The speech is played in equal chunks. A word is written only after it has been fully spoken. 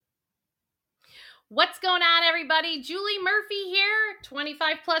What's going on, everybody? Julie Murphy here.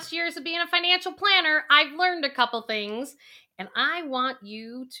 25 plus years of being a financial planner. I've learned a couple things, and I want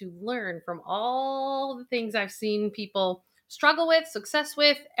you to learn from all the things I've seen people struggle with, success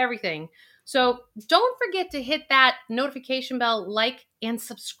with, everything. So don't forget to hit that notification bell, like, and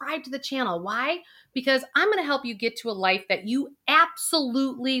subscribe to the channel. Why? Because I'm going to help you get to a life that you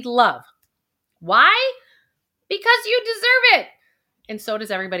absolutely love. Why? Because you deserve it. And so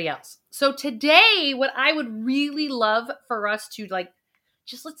does everybody else. So today, what I would really love for us to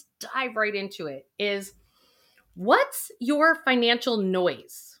let's dive right into it is, what's your financial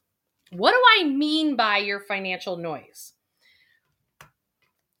noise? What do I mean by your financial noise?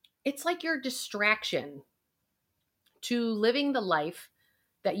 It's like your distraction to living the life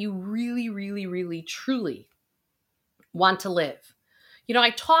that you really, really, really, truly want to live.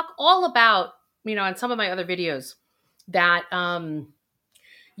 I talk all about, in some of my other videos that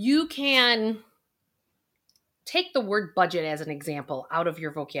you can take the word budget as an example out of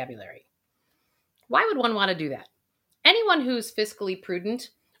your vocabulary. Why would one want to do that? Anyone who's fiscally prudent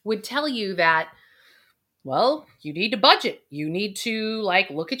would tell you that, well, you need to budget. You need to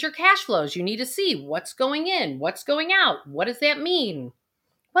look at your cash flows. You need to see what's going in, what's going out. What does that mean?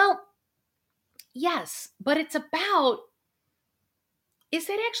 Well, yes, but it's about, is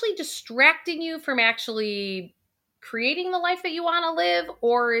that actually distracting you from actually creating the life that you want to live?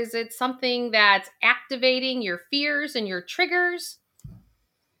 Or is it something that's activating your fears and your triggers?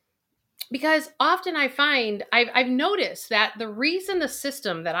 Because often I find, I've noticed that the reason the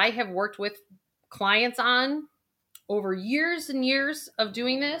system that I have worked with clients on over years and years of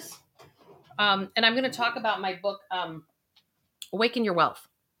doing this, and I'm going to talk about my book, Awaken Your Wealth,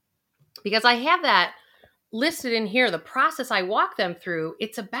 because I have that listed in here, the process I walk them through.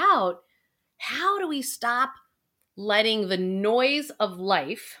 It's about, how do we stop letting the noise of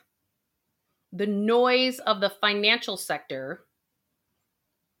life, the noise of the financial sector,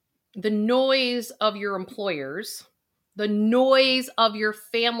 the noise of your employers, the noise of your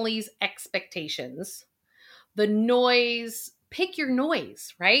family's expectations, the noise, pick your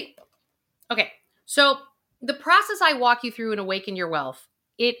noise, right? Okay, so the process I walk you through in Awaken Your Wealth,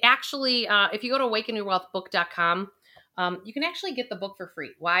 it actually, if you go to awakenyourwealthbook.com, you can actually get the book for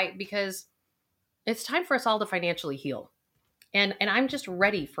free. Why? Because it's time for us all to financially heal. And I'm just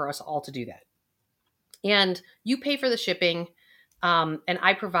ready for us all to do that. And you pay for the shipping, and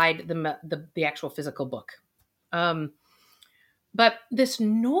I provide the actual physical book. But this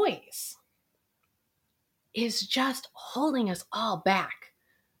noise is just holding us all back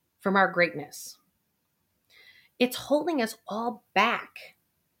from our greatness. It's holding us all back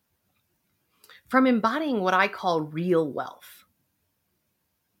from embodying what I call real wealth.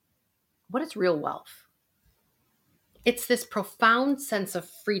 What is real wealth? It's this profound sense of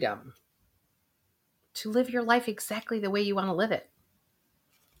freedom to live your life exactly the way you want to live it,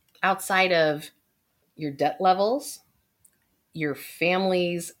 outside of your debt levels, your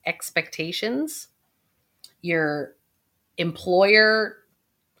family's expectations, your employer,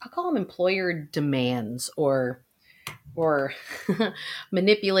 I'll call them employer demands, or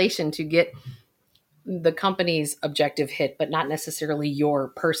manipulation to get the company's objective hit, but not necessarily your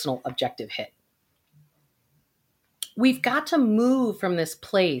personal objective hit. We've got to move from this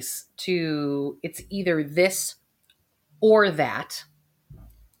place to, it's either this or that,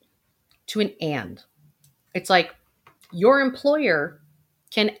 to an and. It's like your employer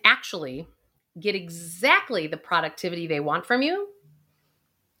can actually get exactly the productivity they want from you,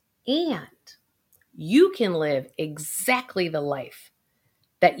 and you can live exactly the life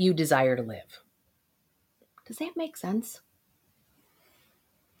that you desire to live. Does that make sense?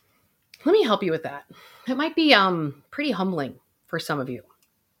 Let me help you with that. It might be pretty humbling for some of you,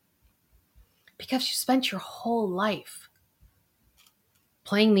 because you spent your whole life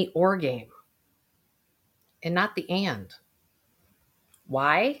playing the or game and not the and.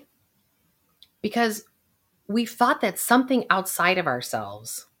 Why? Because we thought that something outside of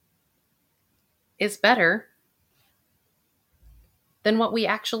ourselves is better than what we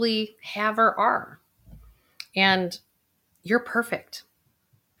actually have or are. And you're perfect.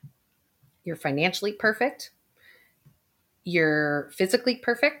 You're financially perfect. You're physically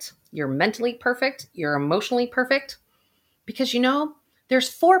perfect. You're mentally perfect. You're emotionally perfect. Because there's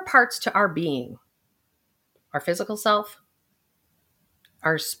 4 parts to our being: our physical self,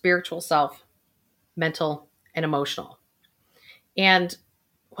 our spiritual self, mental, and emotional. And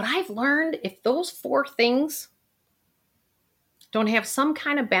what I've learned, if those 4 things don't have some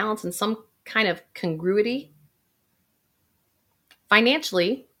kind of balance and some kind of congruity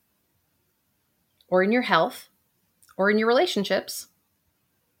financially, or in your health, or in your relationships,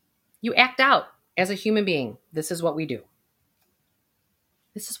 you act out as a human being, this is what we do.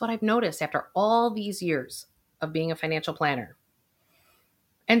 This is what I've noticed after all these years of being a financial planner.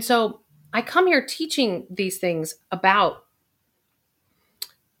 And so I come here teaching these things about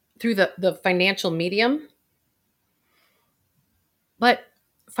through the financial medium. But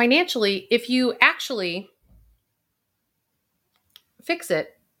financially, if you actually fix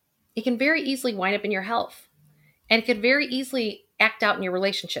it, it can very easily wind up in your health. And it could very easily act out in your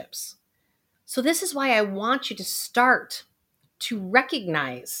relationships. So this is why I want you to start to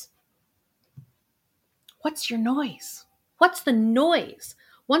recognize, what's your noise? What's the noise?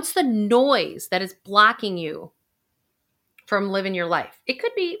 What's the noise that is blocking you from living your life? It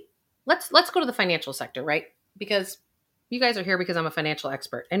could be, let's go to the financial sector, right? Because you guys are here because I'm a financial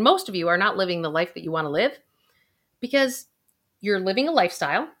expert. And most of you are not living the life that you want to live because you're living a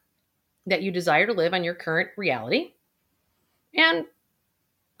lifestyle that you desire to live on your current reality. And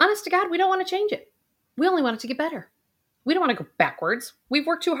honest to God, we don't want to change it. We only want it to get better. We don't want to go backwards. We've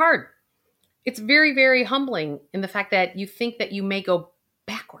worked too hard. It's very, very humbling in the fact that you think that you may go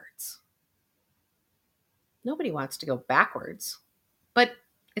backwards. Nobody wants to go backwards. But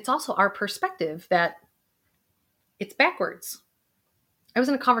it's also our perspective that it's backwards. I was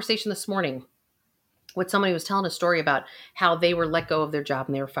in a conversation this morning with somebody who was telling a story about how they were let go of their job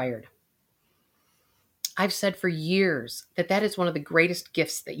and they were fired. I've said for years that that is one of the greatest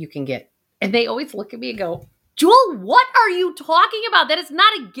gifts that you can get. And they always look at me and go, Jewel, what are you talking about? That is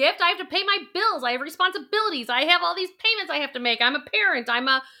not a gift. I have to pay my bills. I have responsibilities. I have all these payments I have to make. I'm a parent. I'm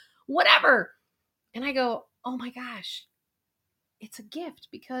a whatever. And I go, oh my gosh, it's a gift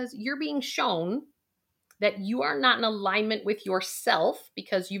because you're being shown that you are not in alignment with yourself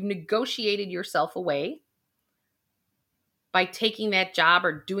because you've negotiated yourself away by taking that job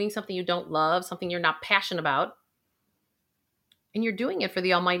or doing something you don't love, something you're not passionate about. And you're doing it for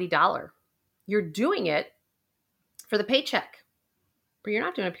the almighty dollar. You're doing it for the paycheck, but you're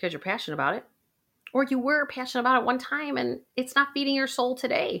not doing it because you're passionate about it. Or you were passionate about it one time and it's not feeding your soul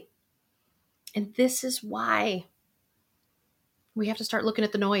today. And this is why we have to start looking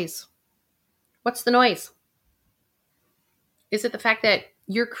at the noise. What's the noise? Is it the fact that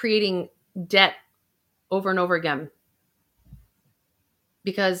you're creating debt over and over again?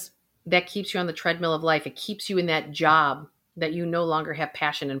 Because that keeps you on the treadmill of life. It keeps you in that job that you no longer have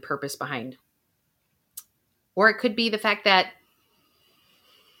passion and purpose behind. Or it could be the fact that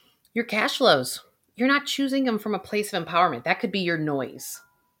your cash flows, you're not choosing them from a place of empowerment. That could be your noise.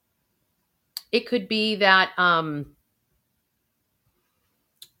 It could be that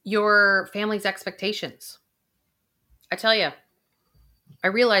your family's expectations. I tell you, I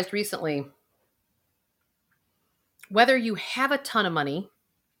realized recently, whether you have a ton of money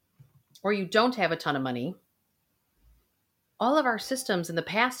or you don't have a ton of money, all of our systems in the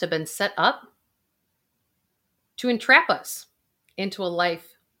past have been set up to entrap us into a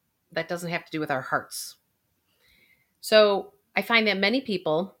life that doesn't have to do with our hearts. So I find that many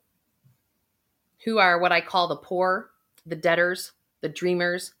people who are what I call the poor, the debtors, the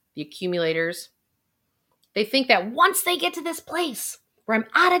dreamers, the accumulators, they think that once they get to this place where I'm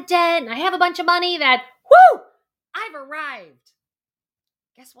out of debt and I have a bunch of money that, whoo, I've arrived.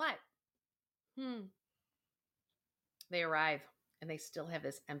 Guess what? They arrive and they still have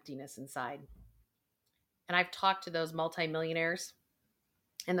this emptiness inside. And I've talked to those multimillionaires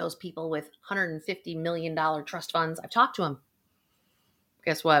and those people with $150 million trust funds. I've talked to them.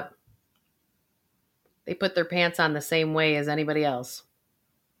 Guess what? They put their pants on the same way as anybody else.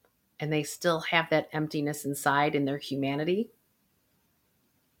 And they still have that emptiness inside in their humanity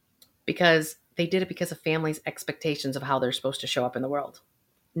because they did it because of family's expectations of how they're supposed to show up in the world,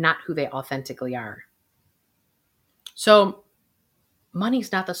 not who they authentically are. So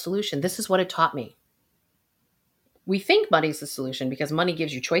money's not the solution. This is what it taught me. We think money's the solution because money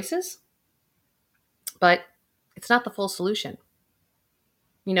gives you choices, but it's not the full solution.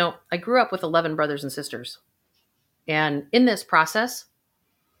 You know, I grew up with 11 brothers and sisters. And in this process,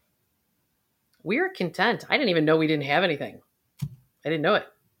 we were content. I didn't even know we didn't have anything. I didn't know it.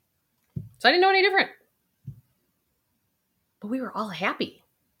 So I didn't know any different. But we were all happy.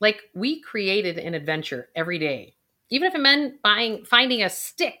 Like we created an adventure every day. Even if it meant finding a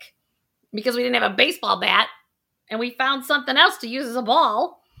stick because we didn't have a baseball bat and we found something else to use as a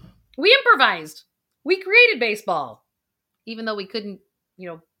ball, we improvised. We created baseball. Even though we couldn't,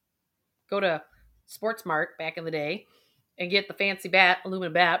 go to Sports Mart back in the day and get the fancy bat,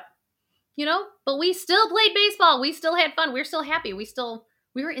 aluminum bat, but we still played baseball. We still had fun. We were still happy. We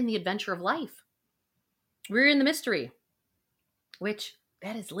were in the adventure of life. We were in the mystery, which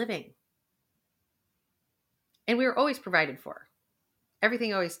that is living. And we were always provided for.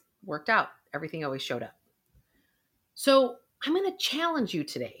 Everything always worked out. everything always showed up. So I'm going to challenge you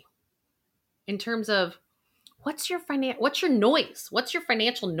today in terms of what's your noise? What's your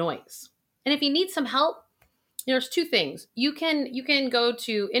financial noise? And if you need some help, there's two things. You can go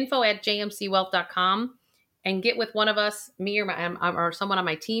to info@jmcwealth.com and get with one of us, me or someone on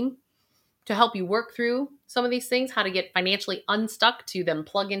my team, to help you work through some of these things, how to get financially unstuck to then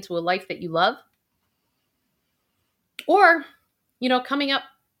plug into a life that you love. Or, coming up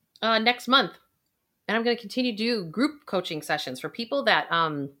next month, and I'm going to continue to do group coaching sessions for people that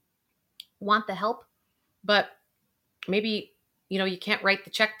want the help, but maybe, you can't write the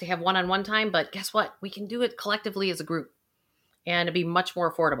check to have one-on-one time, but guess what? We can do it collectively as a group and it'd be much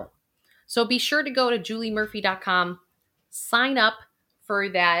more affordable. So be sure to go to juliemurphy.com, sign up for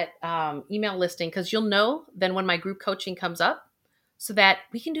that email listing, because you'll know then when my group coaching comes up, so that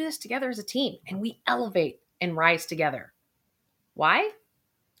we can do this together as a team and we elevate and rise together. Why?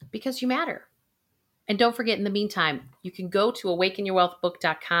 Because you matter. And don't forget, in the meantime, you can go to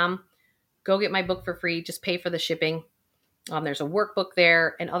awakenyourwealthbook.com, go get my book for free, just pay for the shipping. There's a workbook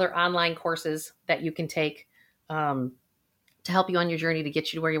there and other online courses that you can take to help you on your journey to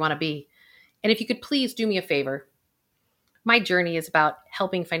get you to where you want to be. And if you could please do me a favor, my journey is about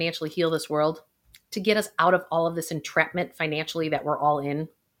helping financially heal this world to get us out of all of this entrapment financially that we're all in.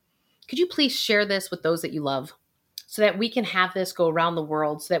 Could you please share this with those that you love so that we can have this go around the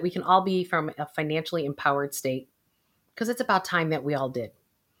world, so that we can all be from a financially empowered state? Because it's about time that we all did.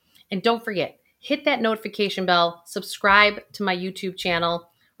 And don't forget, hit that notification bell, subscribe to my YouTube channel,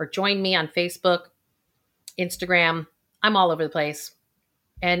 or join me on Facebook, Instagram. I'm all over the place.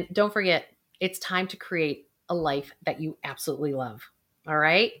 And don't forget, it's time to create a life that you absolutely love. All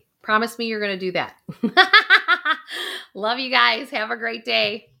right? Promise me you're going to do that. Love you guys. Have a great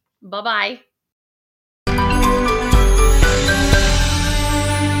day. Bye-bye.